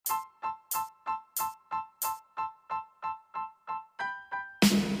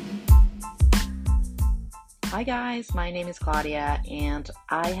Hi, guys. My name is Claudia, and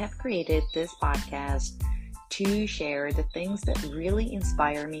I have created this podcast to share the things that really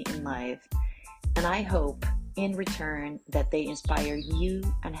inspire me in life. And I hope in return that they inspire you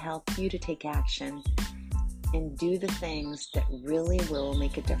and help you to take action and do the things that really will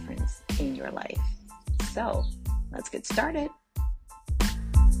make a difference in your life. So, let's get started.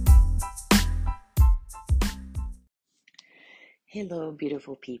 Hello,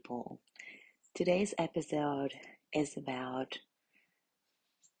 beautiful people. Today's episode is about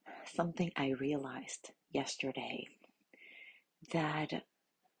something I realized yesterday that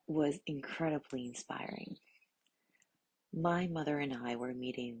was incredibly inspiring. My mother and I were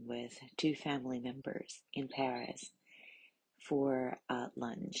meeting with two family members in Paris for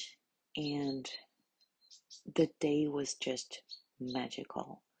lunch, and the day was just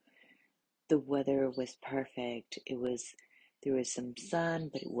magical. The weather was perfect. There was some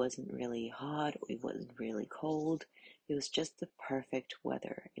sun, but it wasn't really hot, it wasn't really cold. It was just the perfect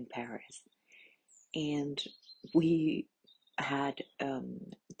weather in Paris. And we had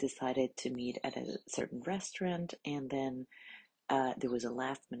decided to meet at a certain restaurant, and then there was a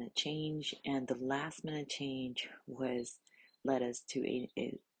last minute change, and the last minute change was led us to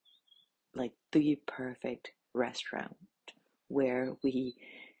like the perfect restaurant where we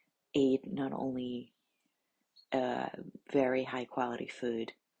ate not only very high quality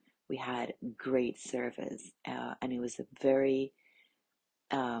food, we had great service, and it was a very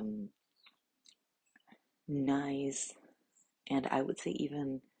um, nice, and I would say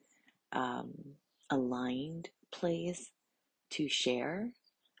even um, aligned place to share,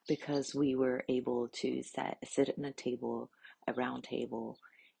 because we were able to sit at a round table,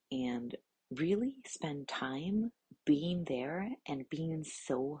 and really spend time being there and being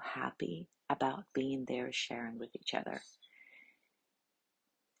so happy about being there, sharing with each other.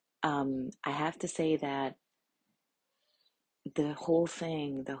 I have to say that the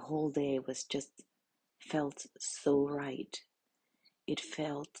whole day was just felt so right. It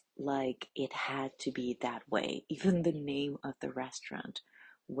felt like it had to be that way. Even the name of the restaurant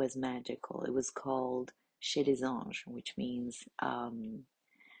was magical. It was called Chez des Anges, which means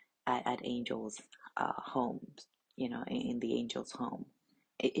at angels' homes, in the angel's home.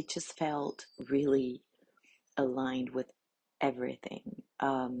 It just felt really aligned with everything.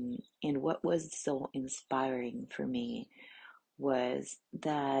 And what was so inspiring for me was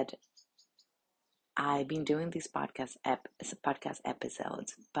that I've been doing these podcast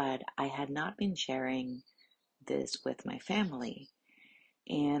episodes, but I had not been sharing this with my family.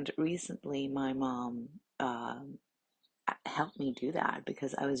 And recently, my mom helped me do that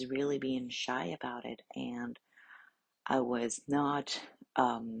because I was really being shy about it, and I was not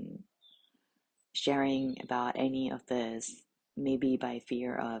sharing about any of this, maybe by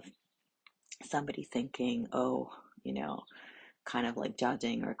fear of somebody thinking, oh, you know, kind of like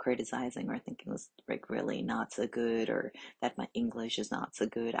judging or criticizing, or thinking it was like really not so good, or that my English is not so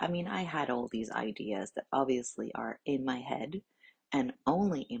good. I mean, I had all these ideas that obviously are in my head and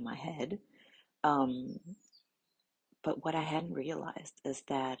only in my head. Um, but what I hadn't realized is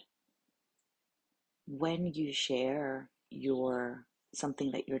that when you share your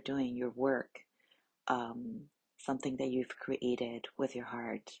something that you're doing, your work, um, something that you've created with your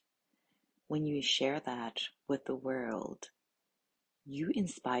heart, when you share that with the world, you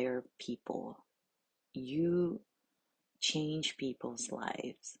inspire people. You change people's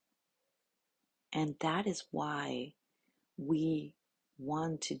lives. And that is why we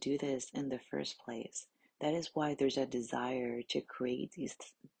want to do this in the first place. That is why there's a desire to create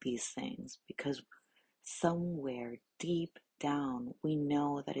these things, because somewhere deep down we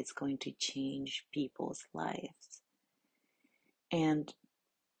know that it's going to change people's lives. And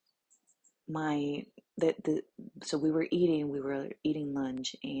my the so we were eating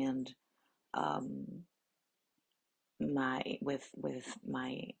lunch, and um with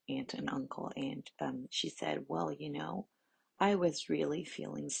my aunt and uncle, and she said, well, I was really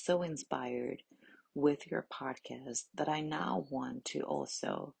feeling so inspired with your podcast that I now want to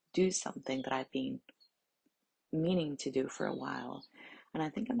also do something that I've been meaning to do for a while, and I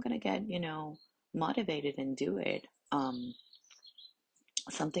think I'm gonna get motivated and do it.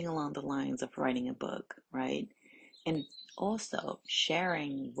 Something along the lines of writing a book, right? And also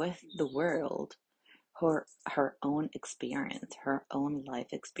sharing with the world her own experience, her own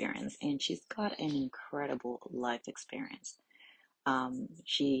life experience. And she's got an incredible life experience.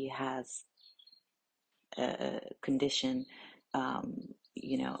 She has a condition,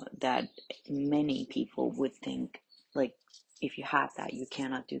 that many people would think, like, if you have that, you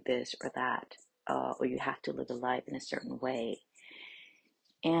cannot do this or that, or you have to live a life in a certain way.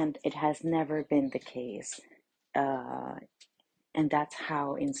 And it has never been the case. uh, and that's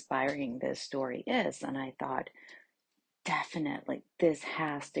how inspiring this story is. And I thought, definitely, this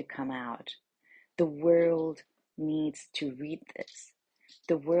has to come out. The world needs to read this.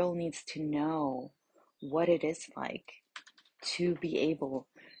 The world needs to know what it is like to be able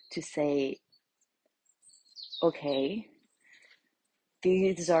to say, okay,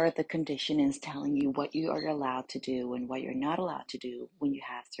 these are the conditions telling you what you are allowed to do and what you're not allowed to do when you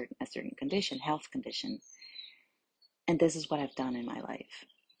have a certain condition, health condition. And this is what I've done in my life.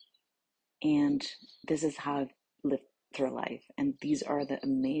 And this is how I've lived through life. And these are the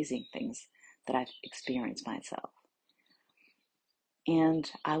amazing things that I've experienced myself.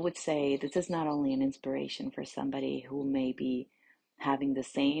 And I would say this is not only an inspiration for somebody who may be having the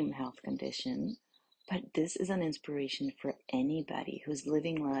same health condition, but this is an inspiration for anybody who's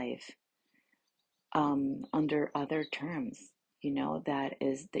living life under other terms,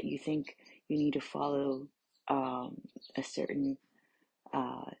 that you think you need to follow a uh,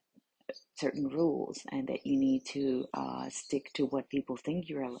 certain rules, and that you need to stick to what people think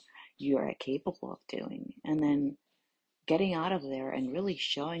you are capable of doing, and then getting out of there and really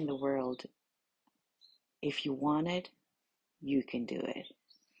showing the world, if you want it, you can do it.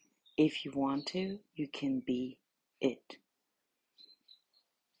 If you want to, you can be it.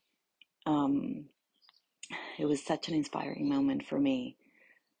 Um, it was such an inspiring moment for me,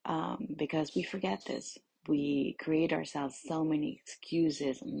 because we forget this. We create ourselves so many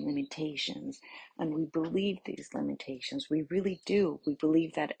excuses and limitations, and we believe these limitations. We really do. We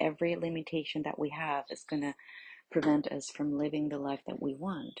believe that every limitation that we have is going to prevent us from living the life that we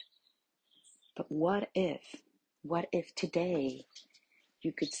want. But what if today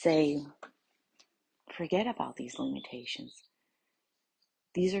you could say, forget about these limitations?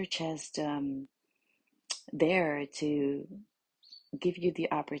 These are just there to give you the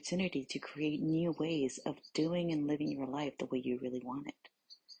opportunity to create new ways of doing and living your life the way you really want it.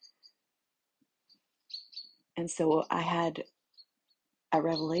 And so I had a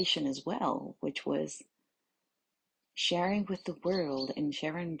revelation as well, which was sharing with the world and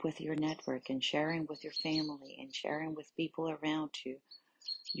sharing with your network and sharing with your family and sharing with people around you.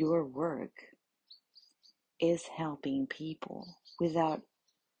 Your work is helping people without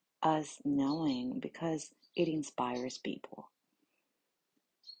us knowing, because it inspires people.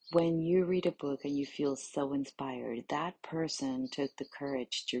 When you read a book and you feel so inspired, that person took the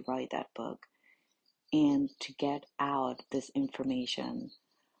courage to write that book and to get out this information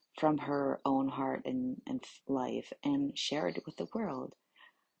from her own heart and life and share it with the world.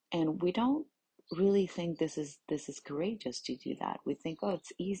 And we don't really think this is courageous to do that. We think, oh,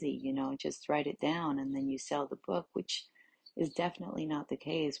 it's easy, just write it down and then you sell the book, which is definitely not the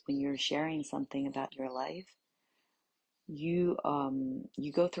case. When you're sharing something about your life, you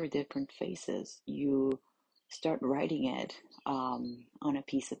go through different phases. You start writing it on a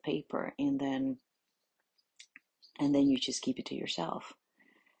piece of paper, and then you just keep it to yourself.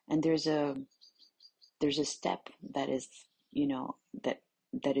 And there's a step that is, you know that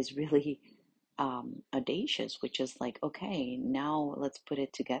that is really audacious, which is like, okay, now let's put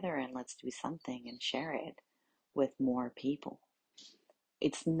it together and let's do something and share it with more people.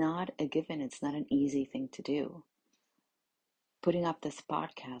 It's not a given. It's not an easy thing to do. Putting up this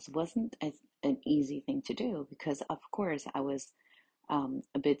podcast wasn't an easy thing to do, because of course I was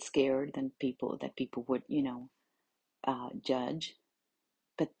a bit scared that people would, judge.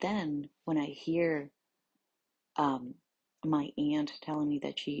 But then when I hear um, my aunt telling me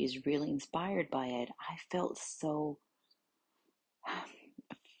that she is really inspired by it, I felt so,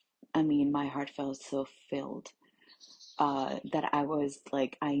 I mean, my heart felt so filled, that I was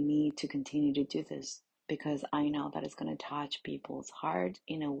like, I need to continue to do this, because I know that it's going to touch people's heart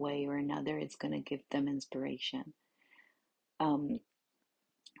in a way or another. It's going to give them inspiration. Um,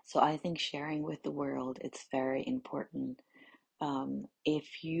 so I think sharing with the world, it's very important.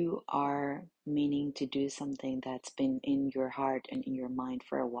 If you are meaning to do something that's been in your heart and in your mind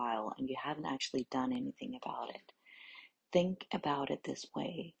for a while and you haven't actually done anything about it, think about it this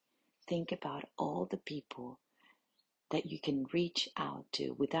way. Think about all the people that you can reach out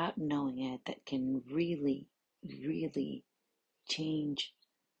to without knowing it, that can really, really change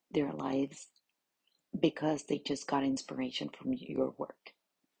their lives because they just got inspiration from your work.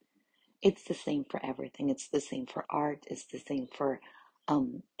 It's the same for everything. It's the same for art. It's the same for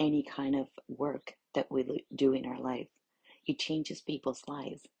any kind of work that we do in our life. It changes people's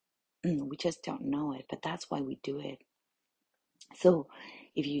lives. We just don't know it, but that's why we do it. So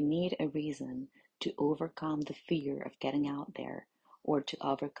if you need a reason to overcome the fear of getting out there, or to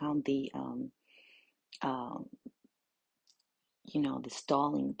overcome um, the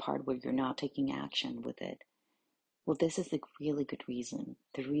stalling part where you're not taking action with it, Well, this is a really good reason.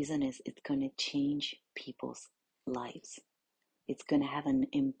 The reason is it's going to change people's lives. It's going to have an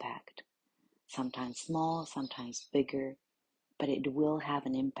impact, sometimes small, sometimes bigger, but it will have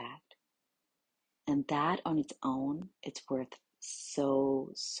an impact. And that on its own, it's worth so,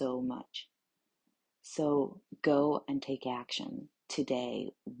 so much. So go and take action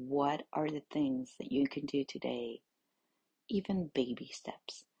today. What are the things that you can do today, even baby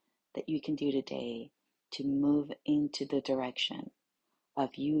steps that you can do today to move into the direction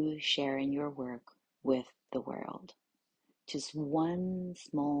of you sharing your work with the world? Just one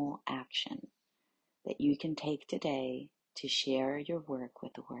small action that you can take today to share your work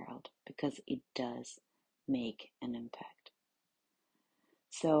with the world, because it does make an impact.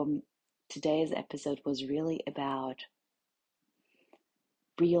 So today's episode was really about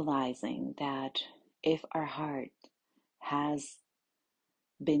realizing that if our heart has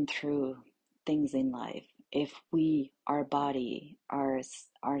been through things in life, if we, our body,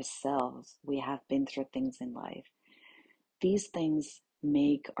 ourselves, we have been through things in life, these things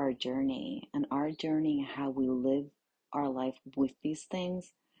make our journey, and our journey, how we live our life with these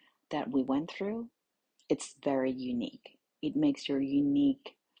things that we went through, it's very unique. It makes your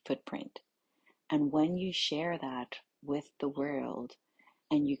unique footprint. And when you share that with the world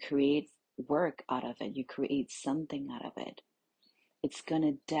and you create work out of it, you create something out of it, it's going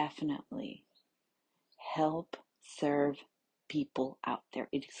to definitely help serve people out there.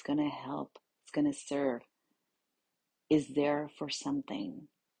 It is going to help, it's going to serve, is there for something.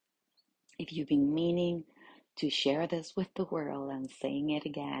 If you've been meaning to share this with the world, I'm saying it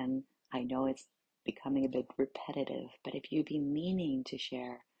again, I know it's becoming a bit repetitive, but if you've been meaning to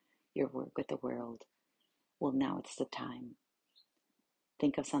share your work with the world, well, now it's the time.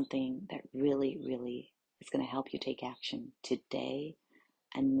 Think of something that really, really is going to help you take action today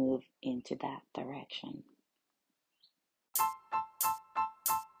and move into that direction.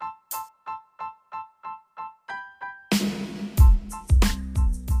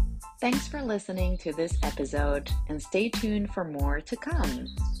 Thanks for listening to this episode, and stay tuned for more to come.